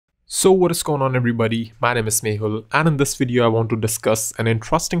So what is going on, everybody? My name is Mehul, and in this video I want to discuss an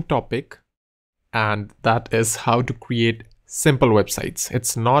interesting topic, and that is how to create simple websites.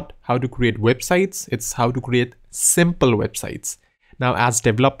 It's not how to create websites, it's how to create simple websites. Now, as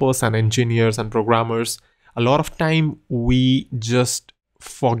developers and engineers and programmers, a lot of time we just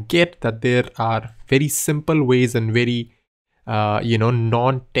forget that there are very simple ways and very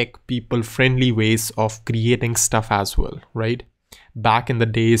non-tech people friendly ways of creating stuff as well, right? Back in the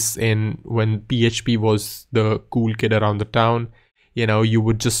days when PHP was the cool kid around the town, you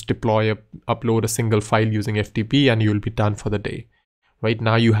would just upload a single file using FTP and you'll be done for the day. Right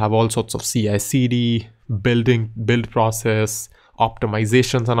now you have all sorts of CI/CD, build process,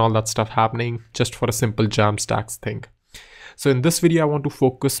 optimizations and all that stuff happening just for a simple Jamstacks thing. So in this video, I want to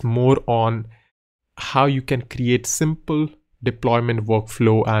focus more on how you can create simple deployment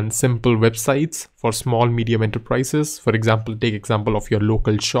workflow and simple websites for small medium enterprises. For example, take example of your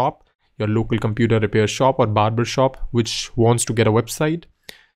local shop, your local computer repair shop or barber shop which wants to get a website.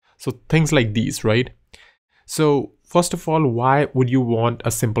 So things like these, right? So first of all, why would you want a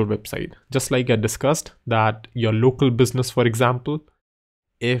simple website? Just like I discussed, that your local business, for example,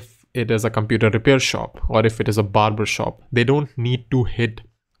 if it is a computer repair shop or if it is a barber shop, they don't need to hit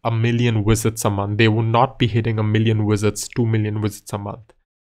 1 million visits a month. They will not be hitting 1 million visits, 2 million visits a month.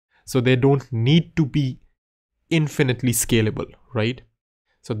 So they don't need to be infinitely scalable, right?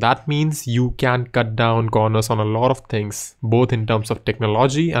 So that means you can cut down corners on a lot of things, both in terms of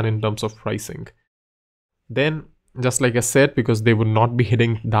technology and in terms of pricing. Then, just like I said, because they will not be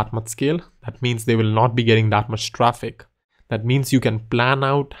hitting that much scale, that means they will not be getting that much traffic. That means you can plan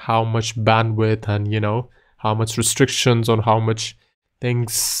out how much bandwidth and how much restrictions on how much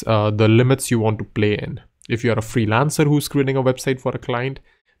things, the limits you want to play in. If you're a freelancer who's creating a website for a client,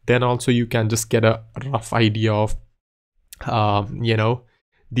 then also you can just get a rough idea of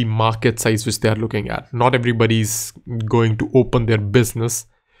the market size which they are looking at. Not everybody's going to open their business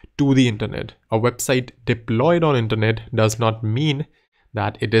to the internet. A website deployed on internet does not mean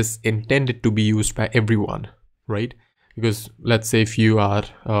that it is intended to be used by everyone, right? Because let's say if you are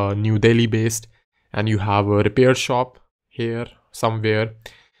New Delhi based and you have a repair shop here somewhere,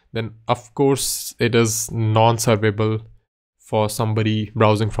 then of course it is non-servable for somebody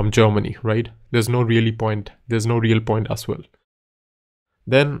browsing from Germany, right? There's no real point as well.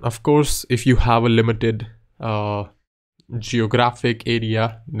 Then of course, if you have a limited geographic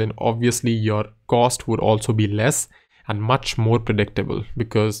area, then obviously your cost would also be less and much more predictable,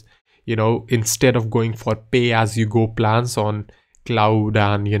 because instead of going for pay-as-you-go plans on cloud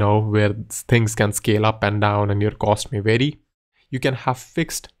and where things can scale up and down and your cost may vary, you can have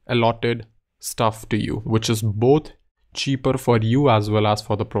fixed allotted stuff to you, which is both cheaper for you as well as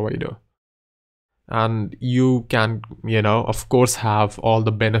for the provider. And you can, of course, have all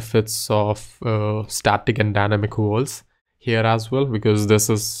the benefits of static and dynamic walls here as well, because this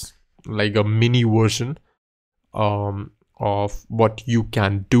is like a mini version of what you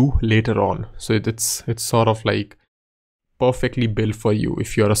can do later on. So it's sort of like perfectly built for you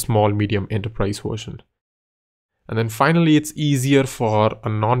if you're a small medium enterprise version. And then finally, it's easier for a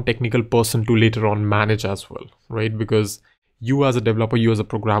non-technical person to later on manage as well, right? Because you as a developer, you as a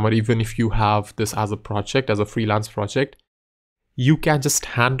programmer, even if you have this as a project, as a freelance project, you can just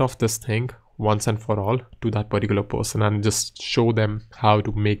hand off this thing once and for all to that particular person and just show them how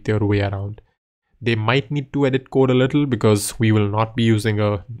to make their way around. They might need to edit code a little because we will not be using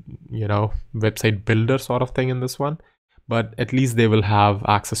a, website builder sort of thing in this one. But at least they will have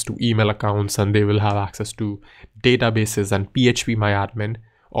access to email accounts and they will have access to databases and PHP MyAdmin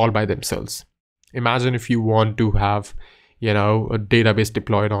all by themselves. Imagine if you want to have, a database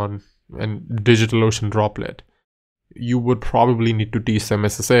deployed on a DigitalOcean Droplet. You would probably need to teach them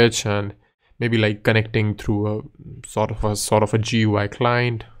SSH and maybe like connecting through a sort of a GUI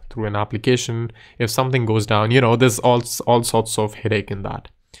client through an application. If something goes down, there's all sorts of headache in that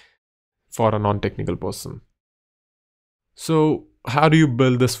for a non-technical person. So how do you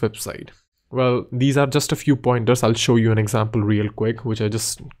build this website? Well, these are just a few pointers. I'll show you an example real quick, which I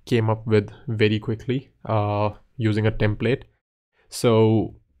just came up with very quickly using a template.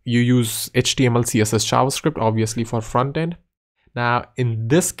 So you use HTML, CSS, JavaScript, obviously for front end. Now, in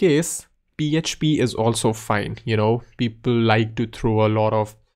this case, PHP is also fine. People like to throw a lot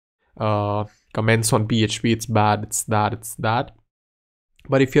of comments on PHP. It's bad, it's that, it's that.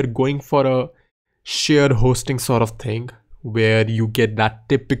 But if you're going for a shared hosting sort of thing, where you get that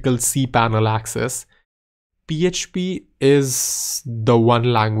typical cPanel access, PHP is the one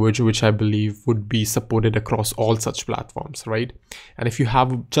language which I believe would be supported across all such platforms, right? And if you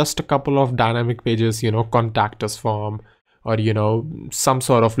have just a couple of dynamic pages, contact us form, or some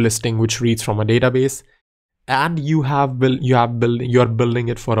sort of listing which reads from a database, and you are building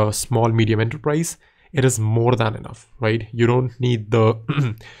it for a small medium enterprise, it is more than enough, right? You don't need the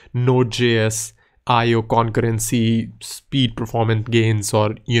Node.js IO concurrency, speed performance gains,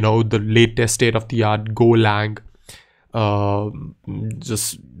 or the latest state-of-the-art Golang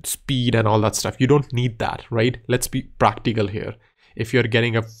just speed and all that stuff. You don't need that, right? Let's be practical here. If you're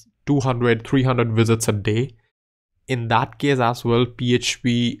getting a 200, 300 visits a day, in that case as well,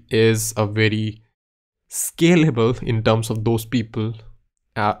 PHP is a very scalable in terms of those people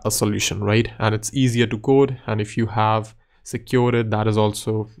a solution, right? And it's easier to code, and if you have secured it, that is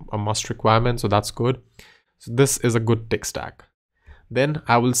also a must requirement, so that's good. So this is a good tech stack. Then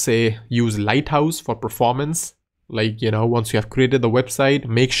I will say use Lighthouse for performance. Like, once you have created the website,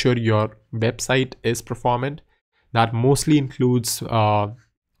 make sure your website is performant. That mostly includes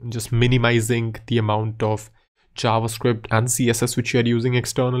just minimizing the amount of JavaScript and CSS which you're using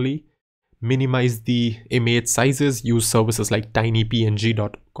externally. Minimize the image sizes, use services like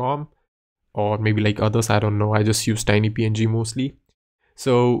tinypng.com or maybe like others, I don't know. I just use tinypng mostly.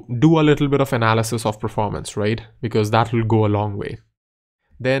 So do a little bit of analysis of performance, right? Because that will go a long way.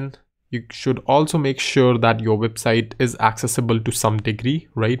 Then you should also make sure that your website is accessible to some degree,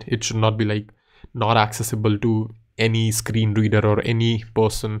 right? It should not be like not accessible to any screen reader or any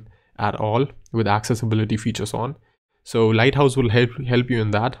person at all with accessibility features on. So Lighthouse will help you in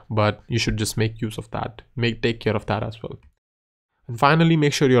that, but you should just make use of that. Take care of that as well. And finally,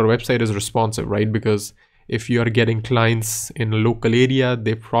 make sure your website is responsive, right? Because if you are getting clients in a local area,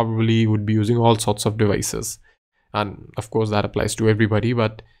 they probably would be using all sorts of devices. And of course that applies to everybody,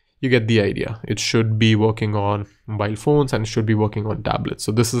 but you get the idea. It should be working on mobile phones and it should be working on tablets.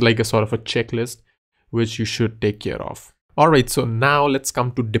 So this is like a sort of a checklist which you should take care of. All right, so now let's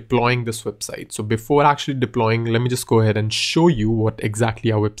come to deploying this website. So before actually deploying, let me just go ahead and show you what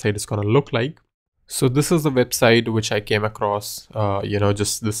exactly our website is going to look like. So this is the website which I came across,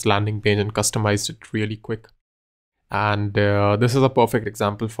 just this landing page, and customized it really quick. And this is a perfect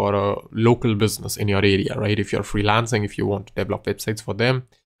example for a local business in your area, right? If you're freelancing, if you want to develop websites for them,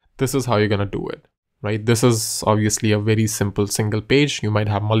 this is how you're going to do it, right? This is obviously a very simple single page. You might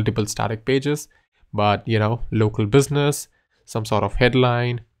have multiple static pages, but local business, some sort of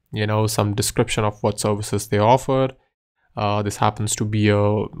headline, some description of what services they offer. This happens to be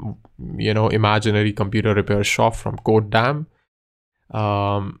a imaginary computer repair shop from Codedam.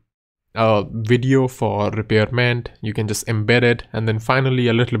 A video for repairment, you can just embed it. And then finally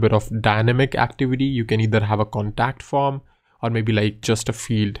a little bit of dynamic activity. You can either have a contact form or maybe like just a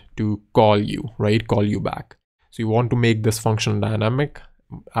field to call you, right? Call you back. So you want to make this function dynamic,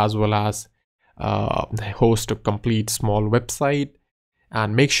 as well as host a complete small website,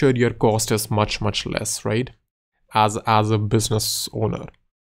 and make sure your cost is much less, right? As a business owner.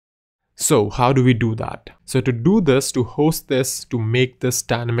 So how do we do that? So to do this, to host this, to make this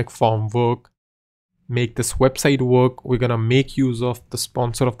dynamic form work, make this website work, we're gonna make use of the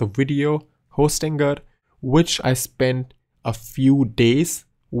sponsor of the video, Hostinger, which I spent a few days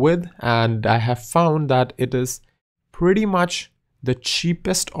with, and I have found that it is pretty much the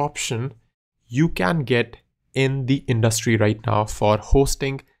cheapest option you can get in the industry right now for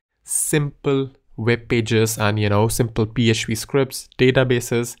hosting simple web pages and simple PHP scripts,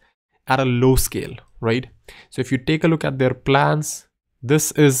 databases at a low scale, right? So if you take a look at their plans,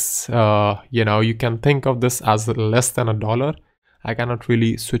 this is you can think of this as less than $1. I cannot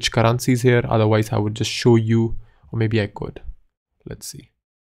really switch currencies here, otherwise I would just show you, or maybe I could. Let's see.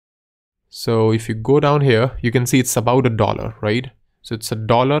 So if you go down here, you can see it's about $1, right? So it's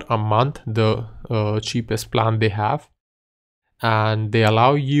 $1 a month, the cheapest plan they have. And they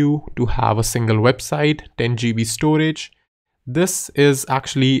allow you to have a single website, 10 GB storage. This is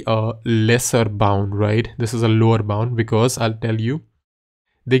actually a lesser bound, right? This is a lower bound because I'll tell you,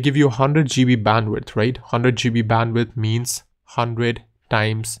 they give you 100 GB bandwidth, right? 100 GB bandwidth means 100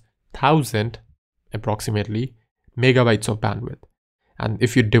 times 1000 approximately megabytes of bandwidth. And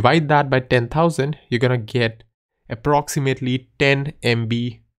if you divide that by 10,000, you're gonna get approximately 10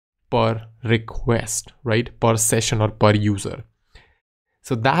 MB per request, right? Per session or per user.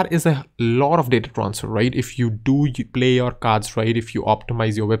 So that is a lot of data transfer, right? If you play your cards right, if you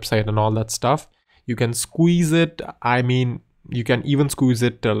optimize your website and all that stuff, you can squeeze it. I mean, you can even squeeze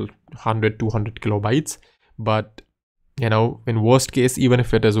it till 100, 200 kilobytes. But, in worst case, even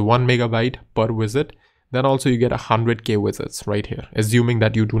if it is 1 megabyte per visit, then also you get 100K visits right here, assuming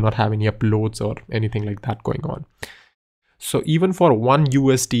that you do not have any uploads or anything like that going on. So even for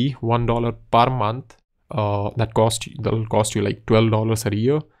 $1 per month, that'll cost you like $12 a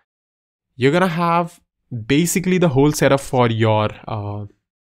year. You're gonna have basically the whole setup for your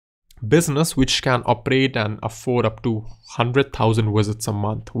business, which can operate and afford up to 100,000 visits a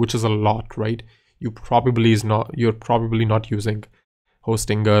month, which is a lot, right? You're probably not using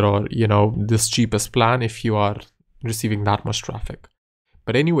Hostinger or this cheapest plan if you are receiving that much traffic.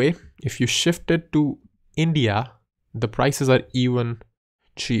 But anyway, if you shift it to India, the prices are even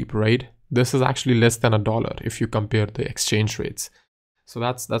cheap, right? This is actually less than $1 if you compare the exchange rates. So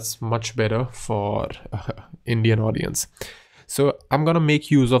that's much better for Indian audience. So I'm gonna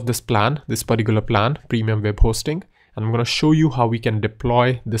make use of this particular plan, premium web hosting, and I'm gonna show you how we can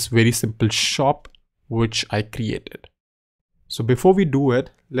deploy this very simple shop which I created. So before we do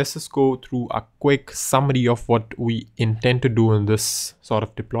it, let's just go through a quick summary of what we intend to do in this sort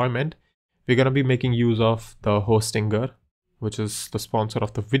of deployment. We're going to be making use of the Hostinger, which is the sponsor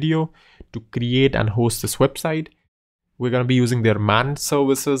of the video, to create and host this website. We're going to be using their managed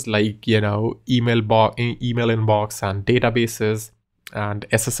services like, email inbox and databases and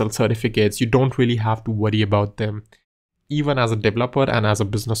SSL certificates. You don't really have to worry about them, even as a developer and as a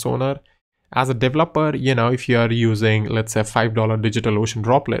business owner. As a developer, if you are using, let's say, $5 DigitalOcean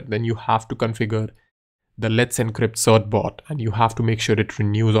droplet, then you have to configure the Let's Encrypt cert bot, and you have to make sure it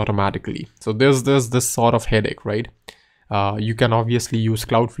renews automatically. So there's this sort of headache, right? You can obviously use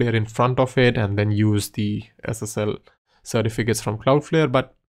Cloudflare in front of it and then use the SSL certificates from Cloudflare,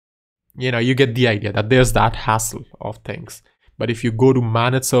 but you get the idea that there's that hassle of things. But if you go to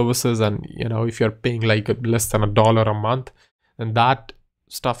managed services and if you're paying like less than $1 a month, then that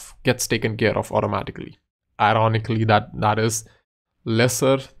stuff gets taken care of automatically. Ironically, that is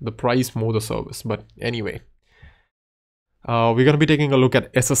lesser the price, more the service. But anyway, we're going to be taking a look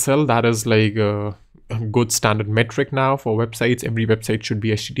at SSL. That is like a good standard metric now for websites. Every website should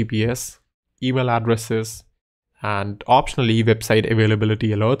be HTTPS, email addresses, and optionally website availability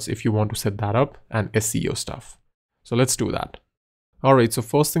alerts if you want to set that up, and SEO stuff. So let's do that. All right, so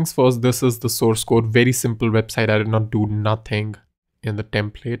first things first, this is the source code. Very simple website. I did not do nothing in the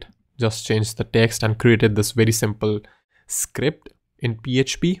template, just changed the text and created this very simple script in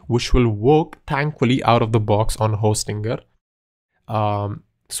PHP, which will work thankfully out of the box on Hostinger.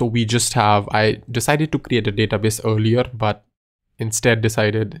 So I decided to create a database earlier, but instead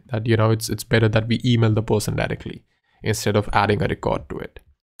decided that it's better that we email the person directly instead of adding a record to it.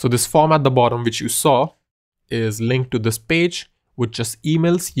 So this form at the bottom, which you saw, is linked to this page, which just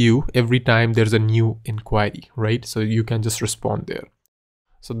emails you every time there's a new inquiry, right? So you can just respond there.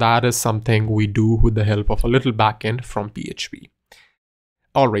 So that is something we do with the help of a little backend from PHP.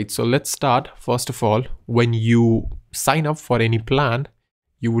 All right, so let's start. First of all, when you sign up for any plan,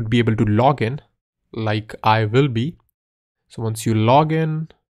 you would be able to log in like I will be. So once you log in,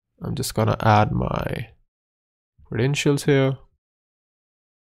 I'm just gonna add my credentials here.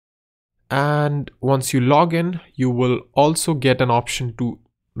 And once you log in, you will also get an option to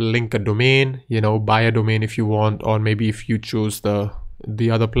link a domain, buy a domain if you want, or maybe if you choose the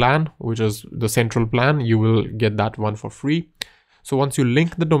other plan, which is the central plan, you will get that one for free. So once you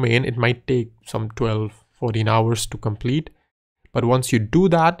link the domain, it might take some 12-14 hours to complete. But once you do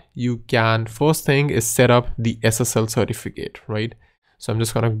that, you can, first thing is set up the SSL certificate, right? So I'm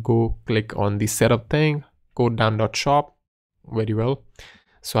just gonna go click on the setup thing, codedam.shop, very well.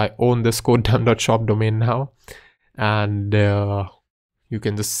 So I own this codedam.shop domain now, and you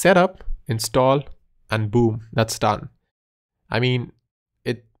can just set up, install, and boom, that's done. I mean,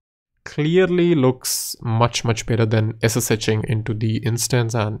 it clearly looks much better than SSHing into the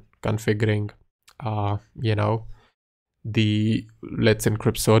instance and configuring, the Let's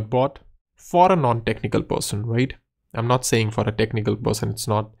Encrypt cert bot for a non-technical person, right? I'm not saying for a technical person,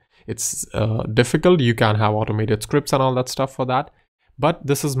 it's difficult. You can have automated scripts and all that stuff for that. But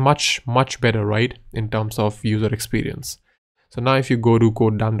this is much better, right, in terms of user experience. So now if you go to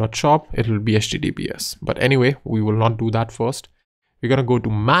codedam.shop, it will be HTTPS. But anyway, we will not do that first. We're going to go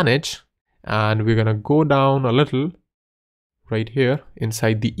to manage, and we're going to go down a little right here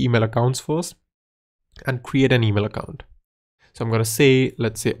inside the email accounts first and create an email account. So I'm going to say,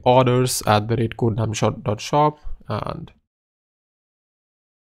 let's say orders@codedam.shop and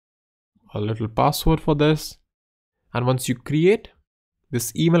a little password for this. And once you create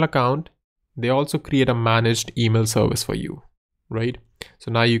this email account, they also create a managed email service for you, right?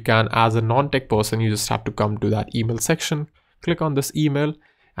 So now you can, as a non-tech person, you just have to come to that email section, click on this email,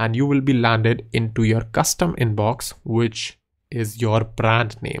 and you will be landed into your custom inbox, which is your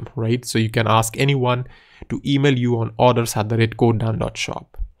brand name, right? So you can ask anyone to email you on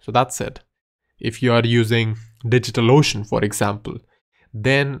orders@codedam.shop. So that's it. If you are using DigitalOcean, for example,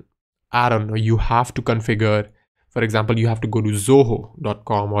 then I don't know, you have to configure For example, you have to go to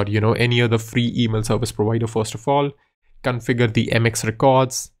zoho.com or, any other free email service provider. First of all, configure the MX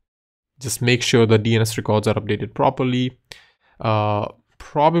records. Just make sure the DNS records are updated properly.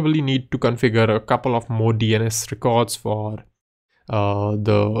 Probably need to configure a couple of more DNS records for I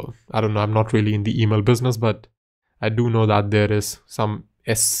don't know, I'm not really in the email business, but I do know that there is some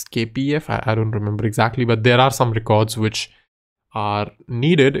SKPF, I don't remember exactly, but there are some records which are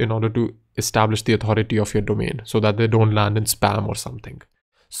needed in order to establish the authority of your domain so that they don't land in spam or something.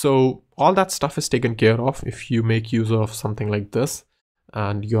 So all that stuff is taken care of if you make use of something like this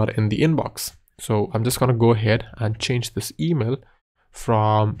and you are in the inbox. So I'm just going to go ahead and change this email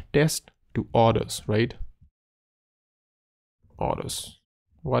from test to orders, right? Orders.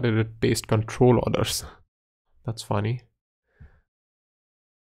 Why did it paste control orders? That's funny.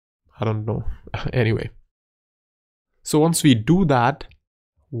 I don't know. Anyway. So once we do that,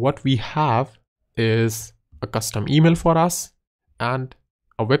 what we have is a custom email for us and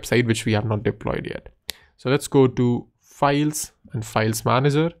a website which we have not deployed yet. So let's go to Files and Files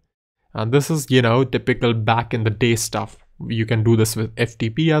Manager. And this is, typical back in the day stuff. You can do this with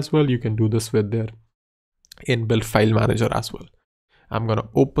FTP as well. You can do this with their inbuilt file manager as well. I'm going to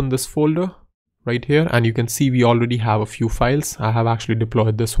open this folder right here, and you can see we already have a few files. I have actually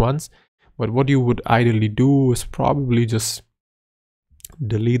deployed this once, but what you would ideally do is probably just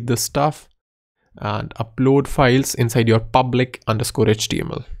delete this stuff and upload files inside your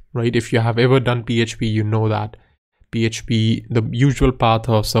public_HTML, right? If you have ever done PHP, you know that PHP, the usual path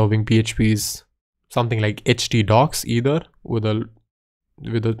of serving PHP is something like htdocs, either with a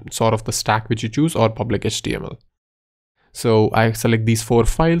sort of the stack which you choose, or public HTML. So I select these 4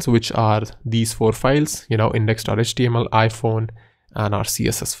 files, which are these 4 files, index.html, iPhone, and our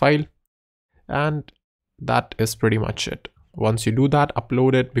CSS file. And that is pretty much it. Once you do that,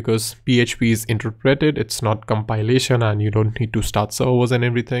 upload it, because PHP is interpreted, it's not compilation, and you don't need to start servers and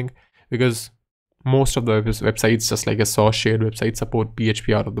everything, because most of the websites, just like a source shared website, support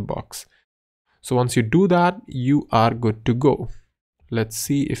PHP out of the box. So once you do that, you are good to go. Let's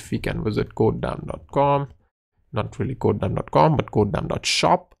see if we can visit codedamn.com. Not really codedamn.com, but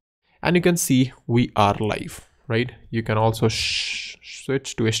codedamn.shop. And you can see we are live, right? You can also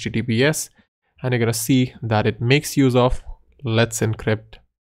switch to HTTPS, and you're going to see that it makes use of Let's Encrypt,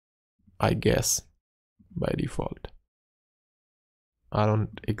 I guess, by default. I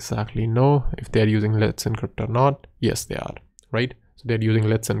don't exactly know if they're using Let's Encrypt or not. Yes, they are, right? So they're using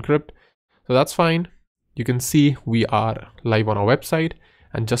Let's Encrypt. So that's fine. You can see we are live on our website.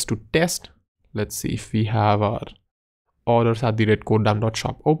 And just to test, let's see if we have our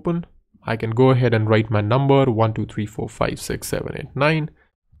orders@codedamn.shop open. I can go ahead and write my number 1 2 3 4 5 6 7 8 9.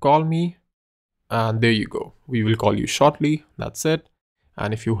 Call me, and there you go. We will call you shortly. That's it.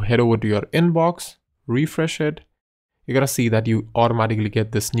 And if you head over to your inbox, refresh it, you're gonna see that you automatically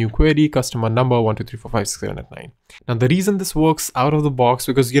get this new query, customer number 1 2 3 4 5 6 7 8 9. Now the reason this works out of the box,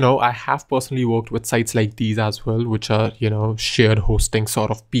 because I have personally worked with sites like these as well, which are shared hosting sort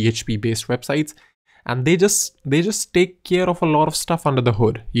of PHP based websites, and they just take care of a lot of stuff under the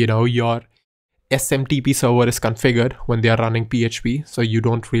hood. Your SMTP server is configured when they are running PHP, so you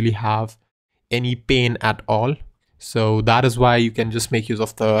don't really have any pain at all. So that is why you can just make use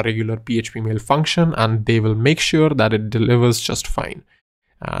of the regular PHP mail function, and they will make sure that it delivers just fine.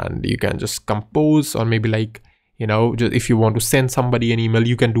 And you can just compose, or maybe just if you want to send somebody an email,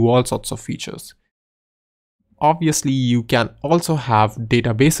 you can do all sorts of features. Obviously, you can also have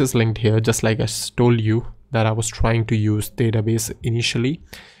databases linked here, just like I told you that I was trying to use database initially.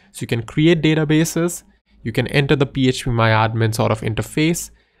 So you can create databases, you can enter the PHPMyAdmin sort of interface,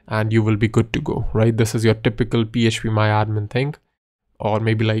 and you will be good to go, right? This is your typical PHPMyAdmin thing. Or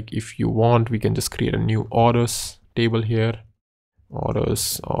maybe if you want, we can just create a new orders table here.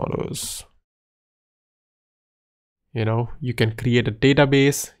 Orders. You can create a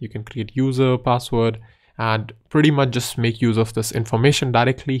database, you can create user, password, and pretty much just make use of this information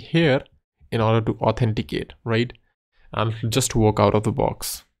directly here in order to authenticate, right? And just work out of the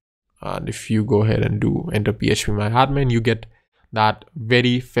box. And if you go ahead and enter PHPMyAdmin, you get that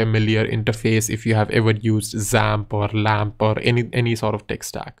very familiar interface if you have ever used XAMPP or LAMP or any sort of tech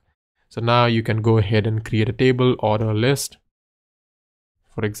stack. So now you can go ahead and create a table, order list.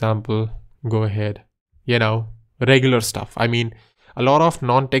 For example, go ahead, regular stuff. I mean, a lot of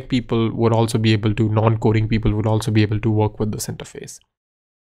non-tech people would also be able to, non-coding people would also be able to work with this interface.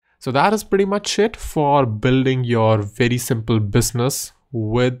 So that is pretty much it for building your very simple business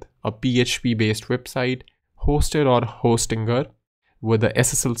with a PHP based website, hosted or hostinger, with the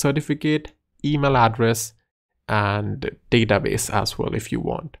SSL certificate, email address, and database as well if you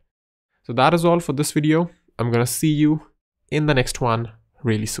want. So that is all for this video. I'm gonna see you in the next one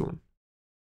really soon.